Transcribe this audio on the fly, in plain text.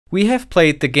We have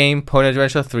played the game Pony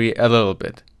Adventure 3 a little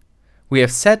bit. We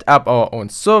have set up our own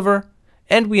server,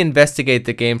 and we investigate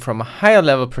the game from a higher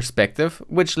level perspective,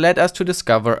 which led us to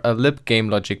discover a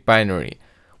libGameLogic binary,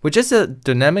 which is a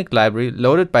dynamic library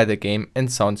loaded by the game and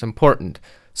sounds important.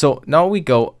 So now we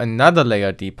go another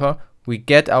layer deeper, we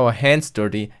get our hands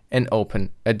dirty and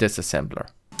open a disassembler.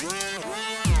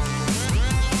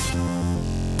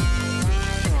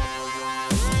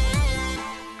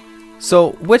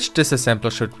 So which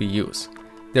disassembler should we use?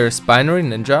 There is Binary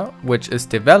Ninja, which is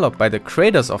developed by the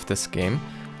creators of this game.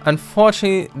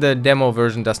 Unfortunately, the demo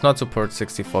version does not support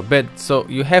 64-bit, so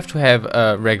you have to have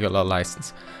a regular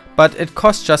license. But it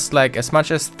costs just like as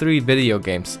much as 3 video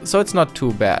games, so it's not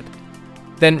too bad.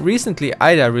 Then recently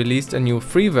IDA released a new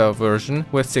freeware version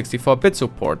with 64-bit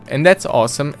support, and that's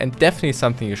awesome and definitely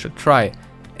something you should try.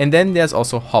 And then there's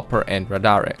also Hopper and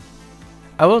Radare.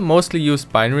 I will mostly use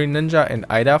Binary Ninja and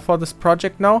IDA for this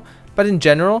project now, but in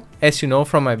general, as you know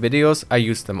from my videos, I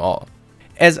use them all.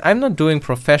 As I'm not doing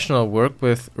professional work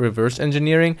with reverse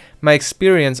engineering, my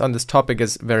experience on this topic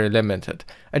is very limited.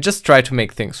 I just try to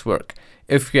make things work.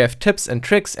 If you have tips and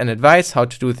tricks and advice how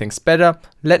to do things better,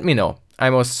 let me know. I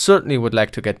most certainly would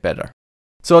like to get better.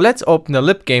 So let's open the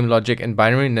libGameLogic in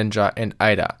Binary Ninja and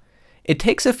IDA. It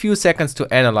takes a few seconds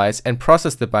to analyze and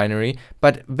process the binary,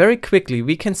 but very quickly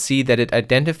we can see that it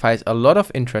identifies a lot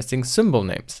of interesting symbol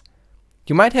names.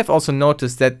 You might have also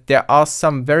noticed that there are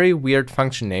some very weird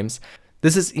function names.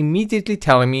 This is immediately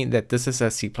telling me that this is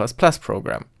a C++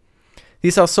 program.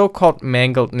 These are so-called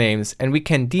mangled names, and we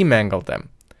can demangle them.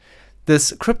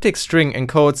 This cryptic string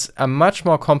encodes a much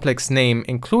more complex name,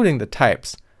 including the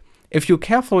types. If you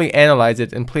carefully analyze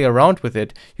it and play around with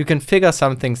it, you can figure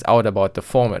some things out about the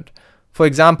format. For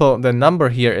example, the number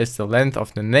here is the length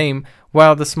of the name,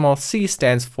 while the small c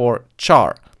stands for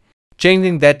char.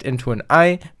 Changing that into an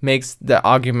I makes the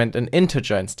argument an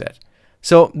integer instead.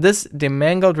 So this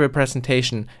demangled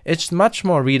representation is much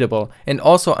more readable and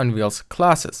also unveils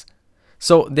classes.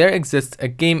 So there exists a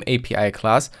game API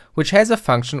class which has a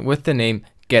function with the name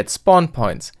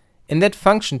getSpawnPoints, and that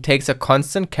function takes a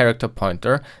constant character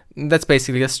pointer, that's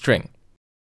basically a string.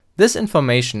 This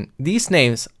information, these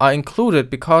names, are included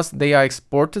because they are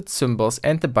exported symbols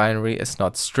and the binary is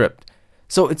not stripped.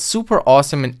 So it's super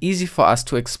awesome and easy for us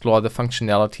to explore the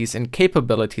functionalities and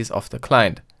capabilities of the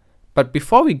client. But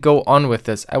before we go on with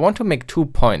this, I want to make 2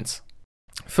 points.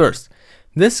 First,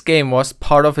 this game was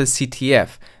part of a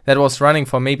CTF that was running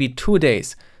for maybe 2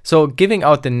 days, so giving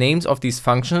out the names of these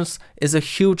functions is a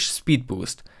huge speed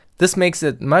boost. This makes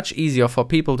it much easier for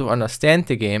people to understand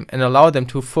the game and allow them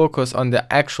to focus on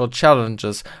the actual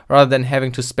challenges rather than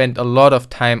having to spend a lot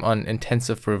of time on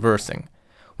intensive reversing.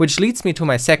 Which leads me to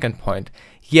my second point.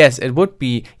 Yes, it would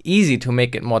be easy to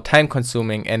make it more time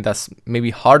consuming and thus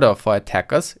maybe harder for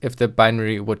attackers if the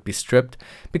binary would be stripped,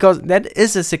 because that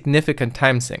is a significant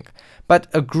time sink. But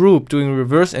a group doing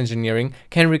reverse engineering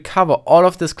can recover all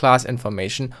of this class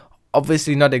information,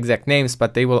 obviously not exact names,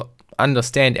 but they will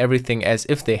understand everything as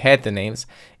if they had the names.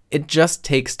 It just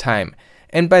takes time.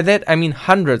 And by that I mean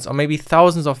hundreds or maybe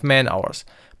thousands of man hours.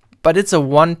 But it's a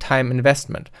one-time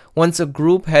investment. Once a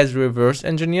group has reverse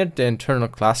engineered the internal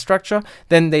class structure,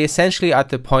 then they essentially are at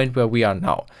the point where we are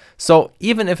now. So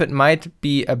even if it might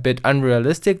be a bit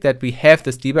unrealistic that we have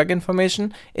this debug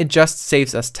information, it just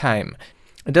saves us time.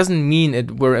 It doesn't mean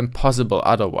it were impossible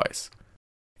otherwise.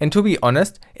 And to be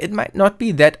honest, it might not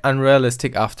be that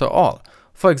unrealistic after all.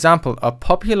 For example, a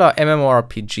popular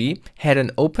MMORPG had an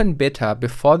open beta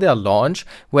before their launch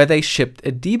where they shipped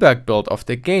a debug build of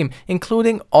the game,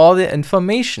 including all the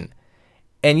information.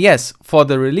 And yes, for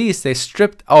the release they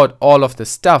stripped out all of the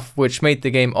stuff, which made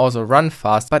the game also run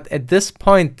fast, but at this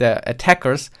point the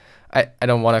attackers, I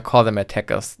don't want to call them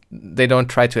attackers, they don't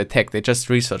try to attack, they just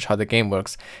research how the game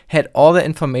works, had all the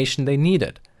information they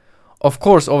needed. Of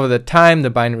course, over the time the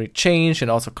binary changed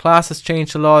and also classes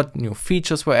changed a lot, new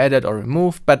features were added or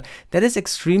removed, but that is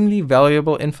extremely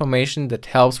valuable information that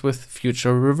helps with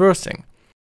future reversing.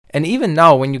 And even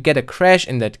now, when you get a crash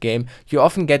in that game, you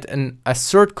often get an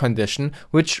assert condition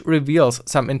which reveals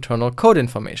some internal code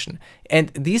information. And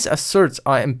these asserts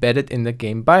are embedded in the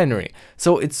game binary,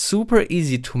 so it's super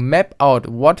easy to map out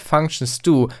what functions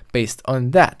do based on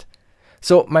that.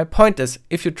 So my point is,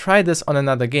 if you try this on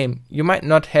another game, you might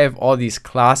not have all these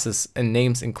classes and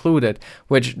names included,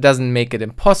 which doesn't make it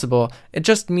impossible, it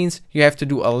just means you have to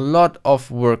do a lot of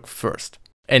work first.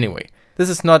 Anyway, this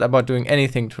is not about doing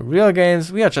anything to real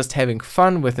games, we are just having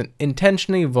fun with an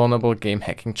intentionally vulnerable game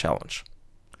hacking challenge.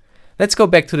 Let's go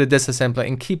back to the disassembler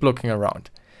and keep looking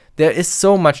around. There is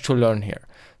so much to learn here,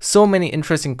 so many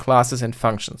interesting classes and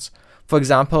functions. For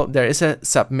example, there is a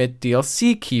submit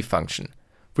DLC key function.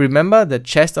 Remember the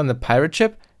chest on the pirate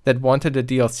ship that wanted a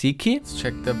DLC key? Let's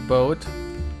check the boat.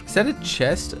 Is that a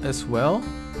chest as well?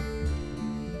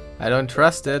 I don't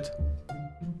trust it.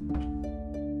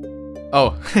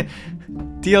 Oh,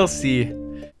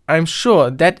 DLC. I'm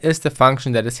sure that is the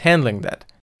function that is handling that.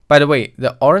 By the way,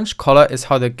 the orange color is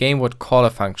how the game would call a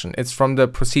function. It's from the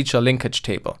procedure linkage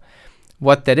table.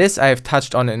 What that is, I have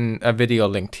touched on in a video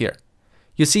linked here.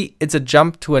 You see, it's a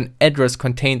jump to an address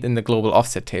contained in the global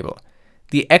offset table.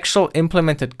 The actual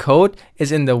implemented code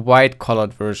is in the white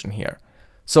colored version here.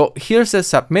 So here's the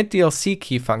submit DLC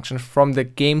key function from the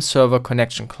game server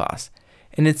connection class.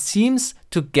 And it seems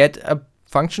to get a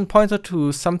function pointer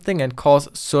to something and calls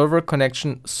server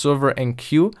connection server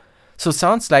enqueue. So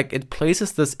sounds like it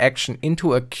places this action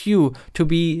into a queue to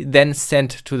be then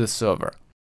sent to the server.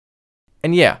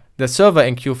 And yeah, the server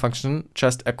enqueue function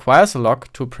just acquires a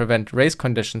lock to prevent race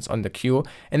conditions on the queue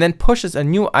and then pushes a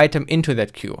new item into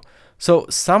that queue. So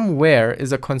somewhere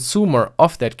is a consumer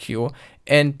of that queue,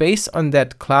 and based on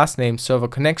that class name server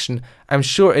connection, I'm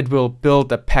sure it will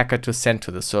build a packet to send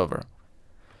to the server.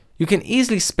 You can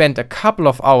easily spend a couple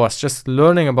of hours just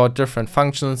learning about different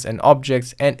functions and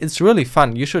objects, and it's really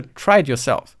fun. You should try it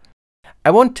yourself. I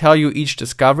won't tell you each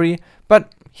discovery,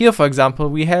 but here for example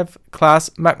we have class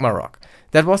Magma Rock.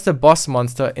 That was the boss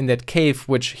monster in that cave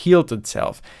which healed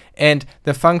itself, and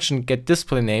the function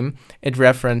getDisplayName, it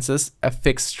references a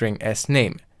fixed string as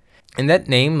name. And that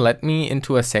name led me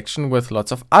into a section with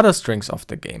lots of other strings of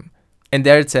the game. And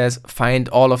there it says find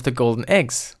all of the golden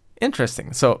eggs.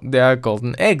 Interesting, so there are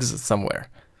golden eggs somewhere.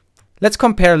 Let's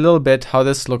compare a little bit how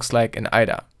this looks like in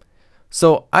IDA.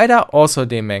 So IDA also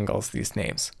demangles these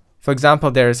names. For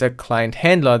example, there is a client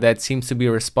handler that seems to be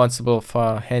responsible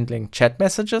for handling chat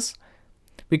messages.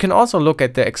 We can also look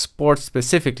at the export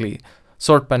specifically,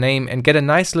 sort by name, and get a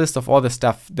nice list of all the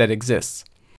stuff that exists.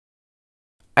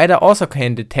 IDA also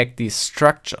can detect these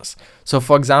structures. So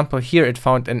for example, here it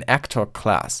found an actor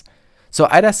class. So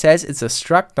IDA says it's a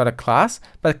struct, not a class,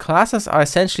 but classes are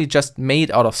essentially just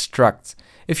made out of structs.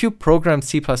 If you program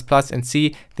C++ and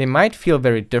C, they might feel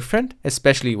very different,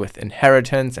 especially with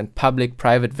inheritance and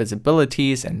public-private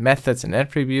visibilities and methods and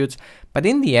attributes, but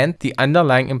in the end, the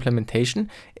underlying implementation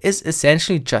is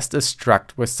essentially just a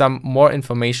struct with some more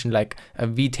information like a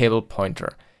vtable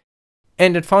pointer.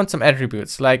 And it found some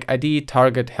attributes like ID,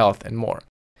 target, health, and more.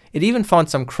 It even found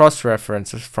some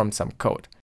cross-references from some code.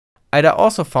 IDA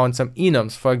also found some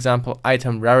enums, for example,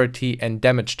 item rarity and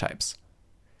damage types.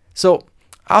 So,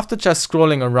 after just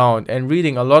scrolling around and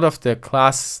reading a lot of the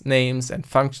class names and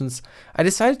functions, I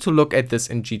decided to look at this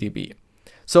in GDB.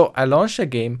 So I launched a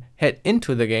game, head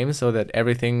into the game so that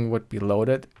everything would be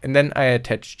loaded, and then I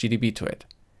attached GDB to it.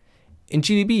 In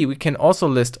GDB, we can also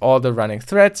list all the running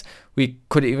threads. We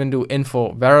could even do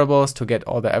info variables to get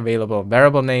all the available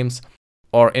variable names,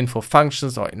 or info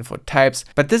functions or info types.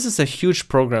 But this is a huge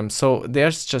program, so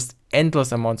there's just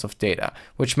endless amounts of data,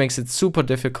 which makes it super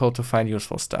difficult to find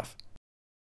useful stuff.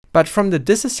 But from the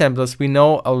disassemblers, we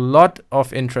know a lot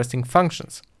of interesting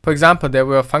functions. For example, there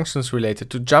were functions related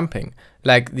to jumping,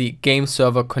 like the game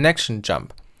server connection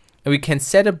jump. And we can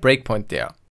set a breakpoint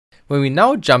there. When we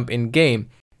now jump in game,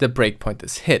 the breakpoint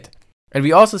is hit. And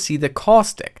we also see the call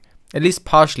stack, at least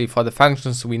partially for the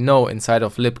functions we know inside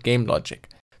of lib game logic.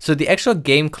 So the actual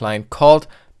game client called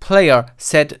player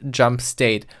set jump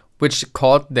state, which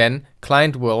called then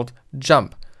client world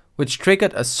jump, which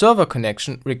triggered a server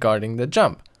connection regarding the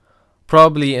jump,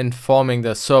 probably informing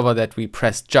the server that we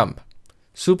pressed jump.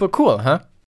 Super cool, huh?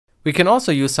 We can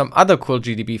also use some other cool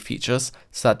GDB features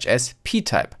such as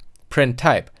ptype, print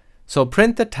type. So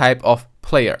print the type of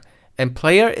player, and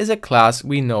player is a class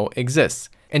we know exists,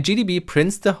 and GDB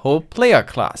prints the whole player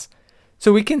class.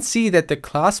 So we can see that the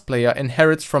class player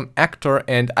inherits from actor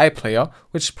and iPlayer,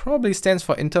 which probably stands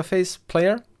for interface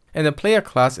player, and the player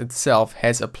class itself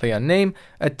has a player name,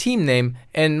 a team name,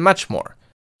 and much more.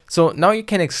 So now you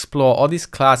can explore all these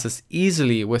classes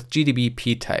easily with GDB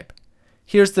ptype.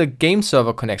 Here's the game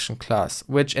server connection class,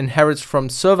 which inherits from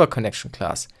server connection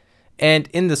class. And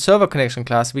in the server connection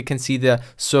class, we can see the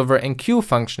server enqueue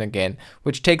function again,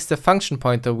 which takes the function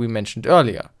pointer we mentioned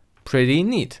earlier. Pretty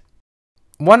neat.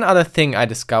 One other thing I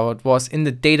discovered was in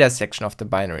the data section of the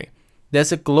binary.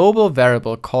 There's a global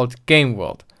variable called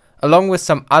GameWorld, along with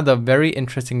some other very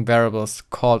interesting variables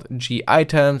called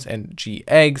gItems and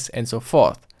gEggs and so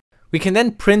forth. We can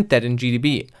then print that in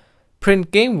GDB.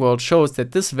 Print GameWorld shows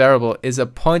that this variable is a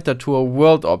pointer to a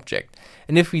world object,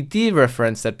 and if we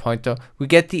dereference that pointer, we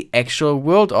get the actual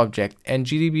world object, and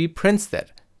GDB prints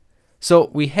that.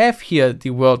 So we have here the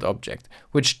world object,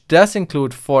 which does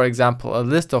include, for example, a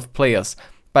list of players,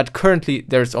 but currently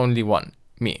there's only one,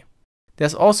 me.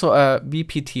 there's also a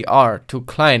VPTR to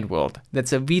client world.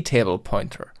 That's a vtable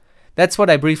pointer. That's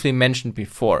what I briefly mentioned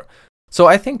before. So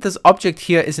I think this object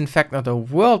here is in fact not a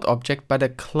world object, but a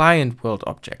client world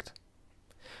object.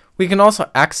 We can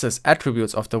also access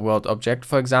attributes of the world object,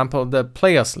 for example, the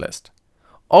players list.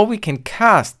 Or we can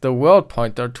cast the world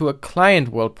pointer to a client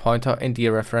world pointer and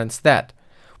dereference that,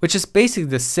 which is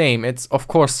basically the same. It's of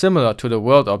course similar to the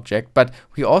world object, but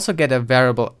we also get a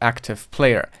variable active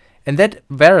player. And that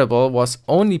variable was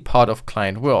only part of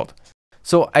client world.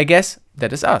 So I guess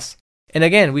that is us. And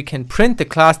again, we can print the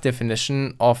class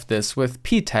definition of this with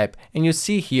p-type. And you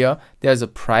see here, there's a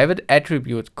private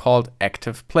attribute called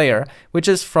active player, which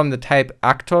is from the type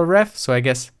actor ref, so I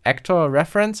guess actor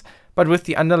reference, but with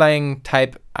the underlying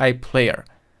type iPlayer.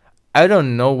 I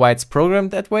don't know why it's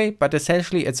programmed that way, but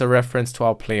essentially it's a reference to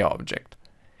our player object.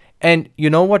 And you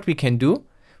know what we can do?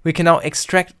 We can now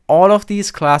extract all of these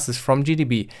classes from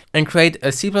GDB and create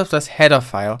a C++ header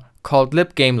file called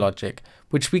libgamelogic,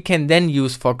 which we can then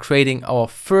use for creating our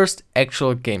first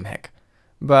actual game hack.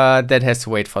 But that has to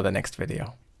wait for the next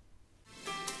video.